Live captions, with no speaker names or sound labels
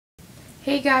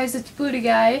Hey guys, it's Buddha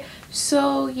Guy.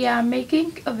 So yeah, I'm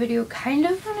making a video kind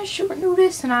of on a short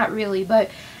notice, not really, but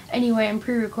anyway, I'm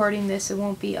pre-recording this. It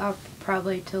won't be up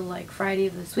probably till like Friday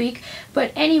of this week.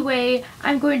 But anyway,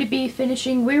 I'm going to be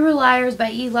finishing We Were Liars by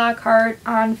E. Lockhart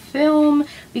on film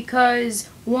because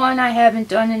one, I haven't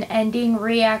done an ending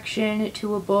reaction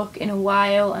to a book in a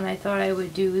while and I thought I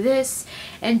would do this,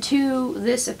 and two,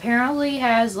 this apparently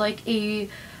has like a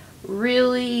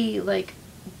really like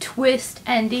twist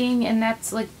ending, and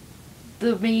that's like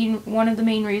one of the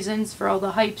main reasons for all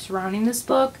the hype surrounding this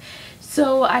book.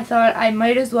 So I thought I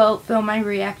might as well film my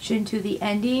reaction to the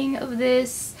ending of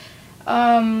this.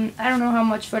 I don't know how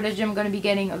much footage I'm going to be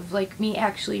getting of like me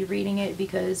actually reading it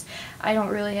because I don't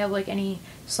really have like any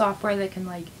software that can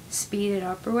like speed it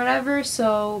up or whatever,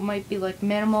 so it might be like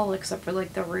minimal except for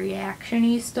like the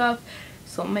reaction-y stuff,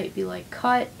 so it might be like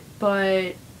cut,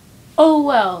 but oh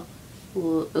well.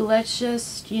 Let's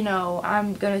just,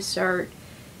 I'm gonna start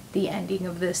the ending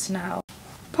of this now.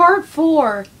 Part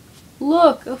 4.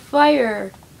 Look, a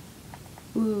fire.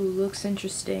 Ooh, looks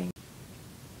interesting.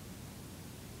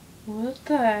 What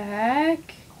the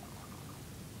heck?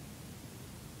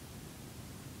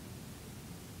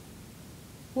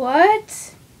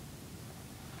 What?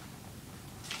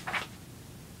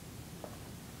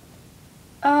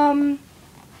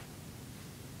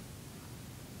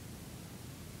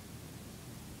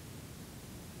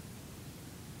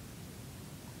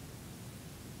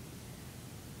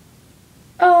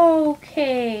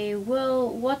 Okay, well,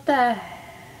 what the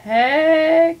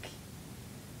heck?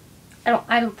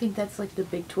 I don't think that's like the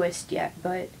big twist yet,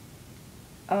 but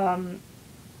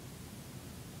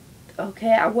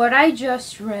okay, what I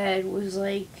just read was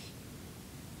like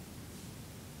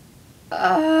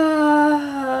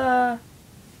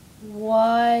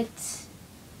what?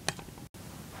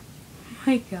 Oh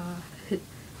my god.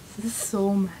 This is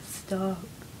so messed up.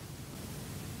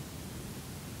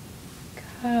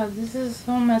 God, this is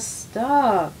so messed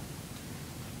up.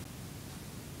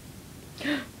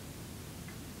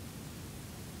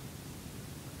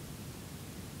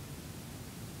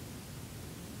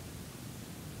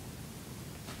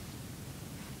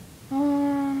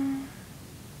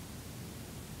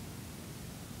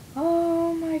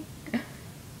 Oh my.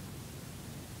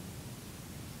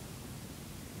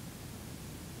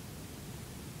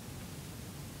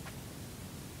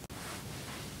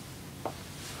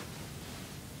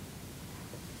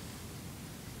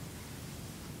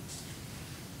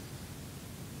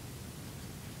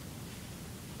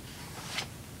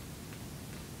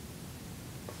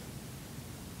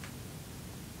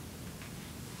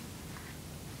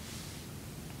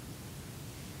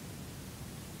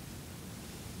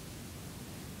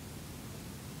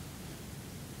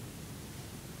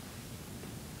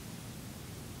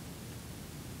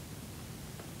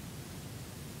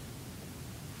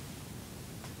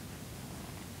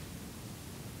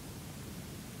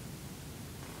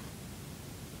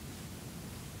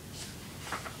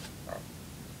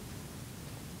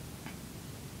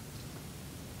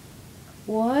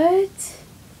 What?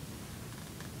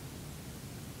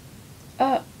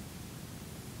 Uh.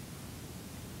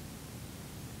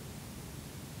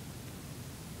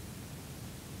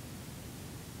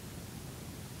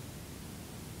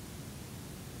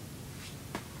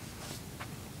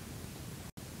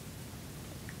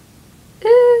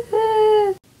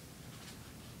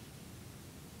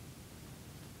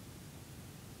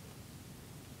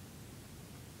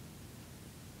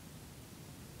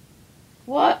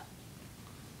 What?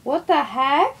 What the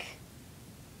heck?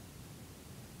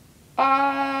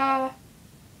 Uh.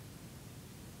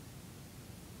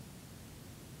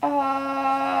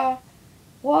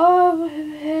 What?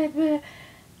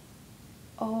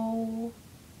 Oh.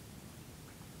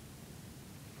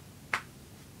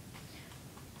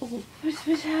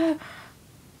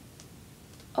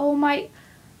 Oh my.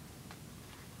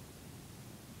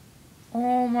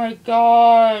 Oh my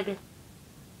god.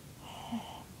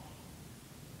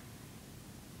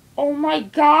 Oh my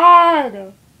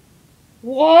god.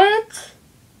 What?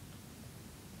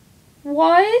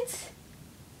 What?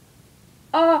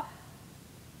 Uh.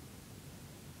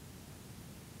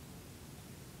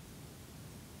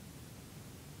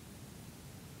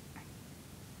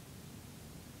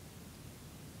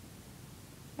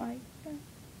 My god.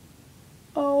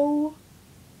 Oh.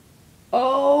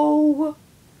 Oh.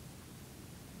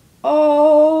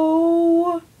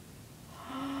 Oh.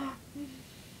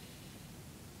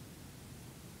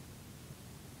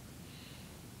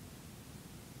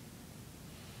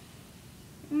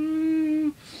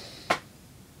 Mm.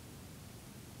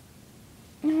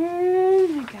 Oh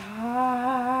my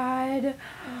god.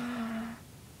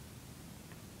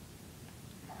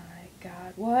 My god.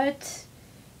 god, what?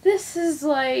 This is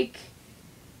like...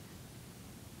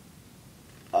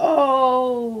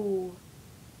 Oh.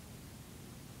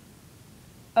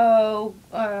 Oh.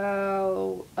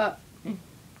 Oh. What?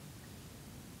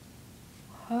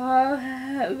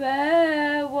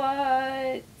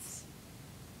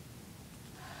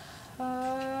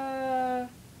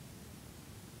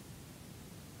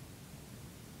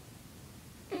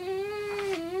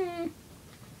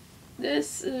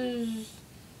 This is...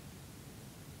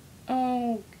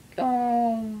 Oh.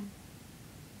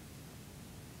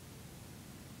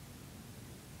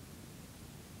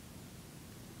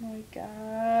 My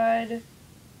god.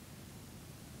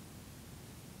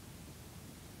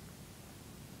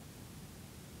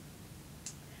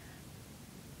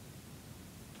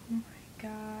 Oh my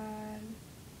god.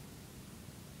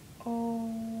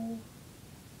 Oh.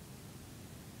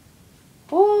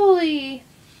 Holy.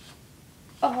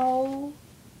 Oh.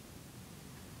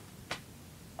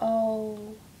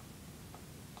 Oh.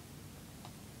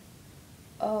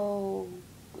 Oh.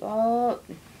 Oh.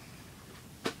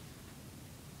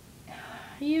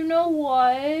 You know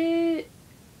what?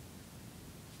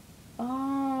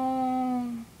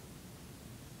 Oh.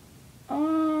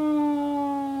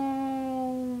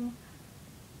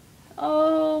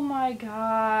 Oh my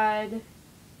god.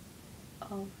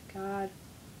 Oh my god.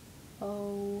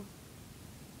 Oh.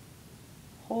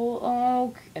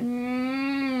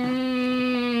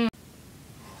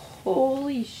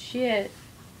 Holy shit.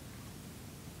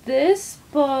 This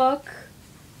book,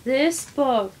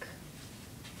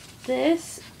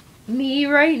 me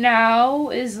right now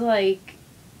is like,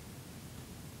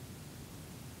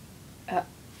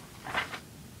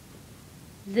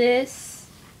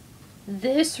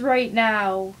 this right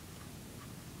now,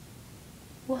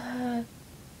 what?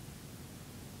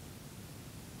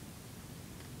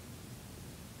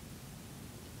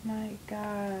 My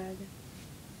god.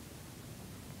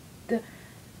 The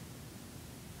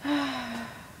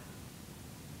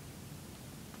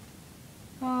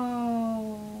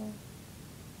oh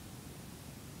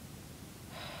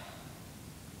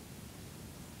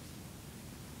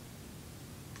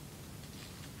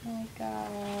my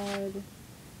god.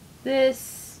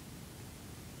 This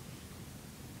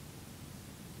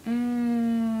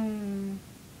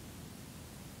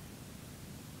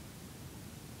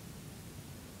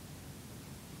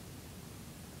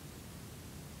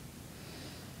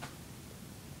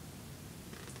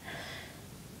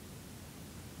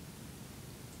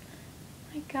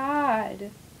my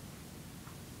god.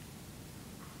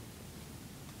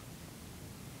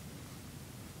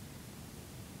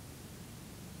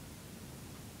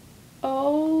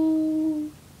 Oh.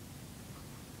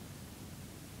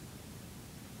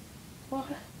 What?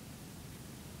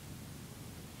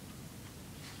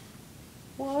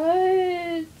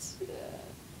 What?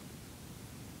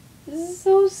 This is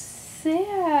so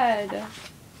sad.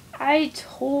 I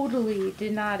totally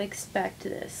did not expect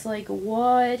this. Like,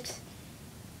 what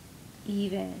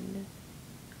even?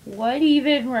 What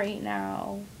even right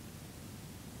now?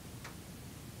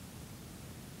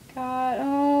 God,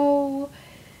 oh.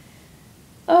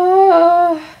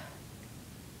 Oh.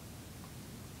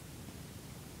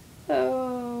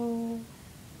 Oh.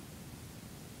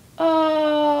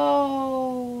 Oh.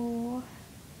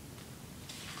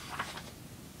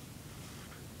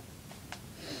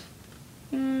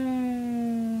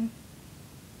 Mm.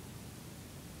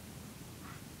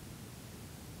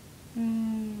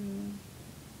 Mm.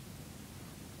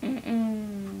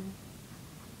 Mm-mm.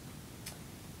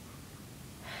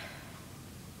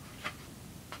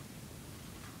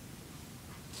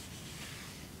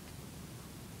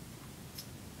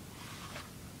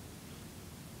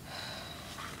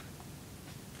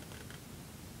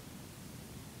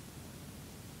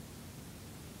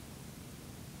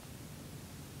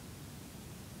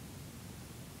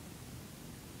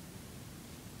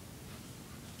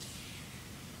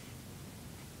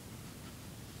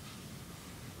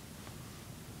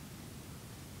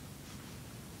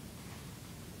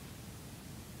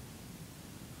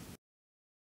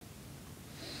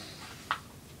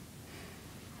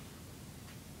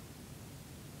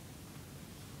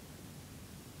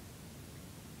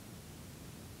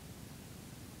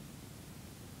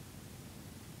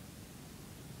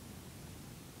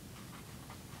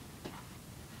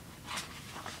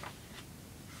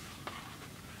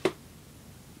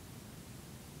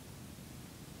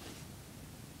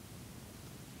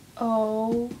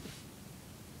 Oh.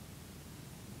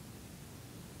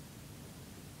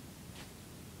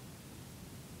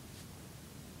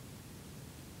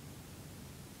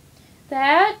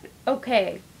 That,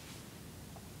 okay.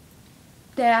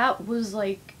 That was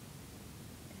like,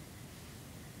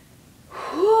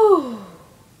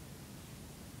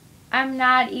 I'm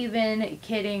not even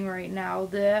kidding right now.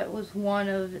 That was one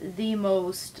of the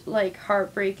most, like,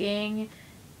 heartbreaking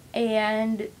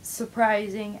and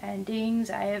surprising endings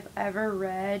I have ever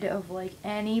read of, like,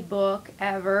 any book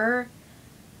ever.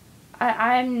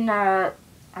 I'm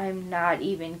not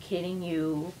even kidding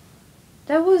you.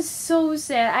 That was so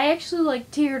sad. I actually,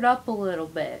 like, teared up a little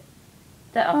bit.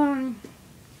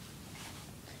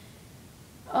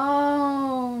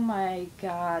 Oh my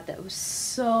god, that was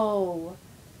so,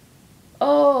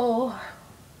 oh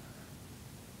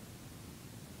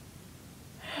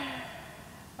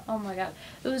oh my god,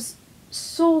 it was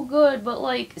so good, but,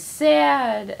 like,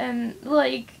 sad, and,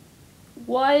 like,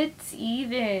 what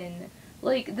even,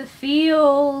 like, the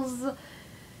feels,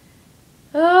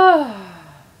 ugh.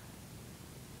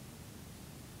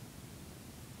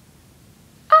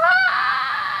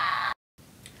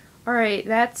 Alright,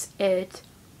 that's it.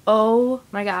 Oh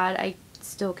my god, I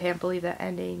still can't believe that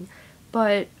ending.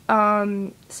 But,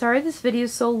 sorry this video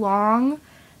is so long,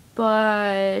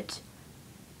 but,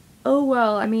 oh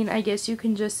well, I mean, I guess you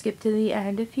can just skip to the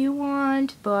end if you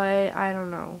want, but I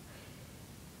don't know.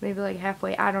 Maybe like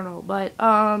halfway, I don't know. But,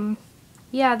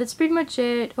 yeah, that's pretty much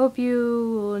it. Hope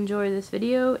you will enjoy this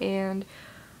video, and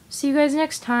see you guys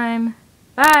next time.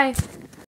 Bye!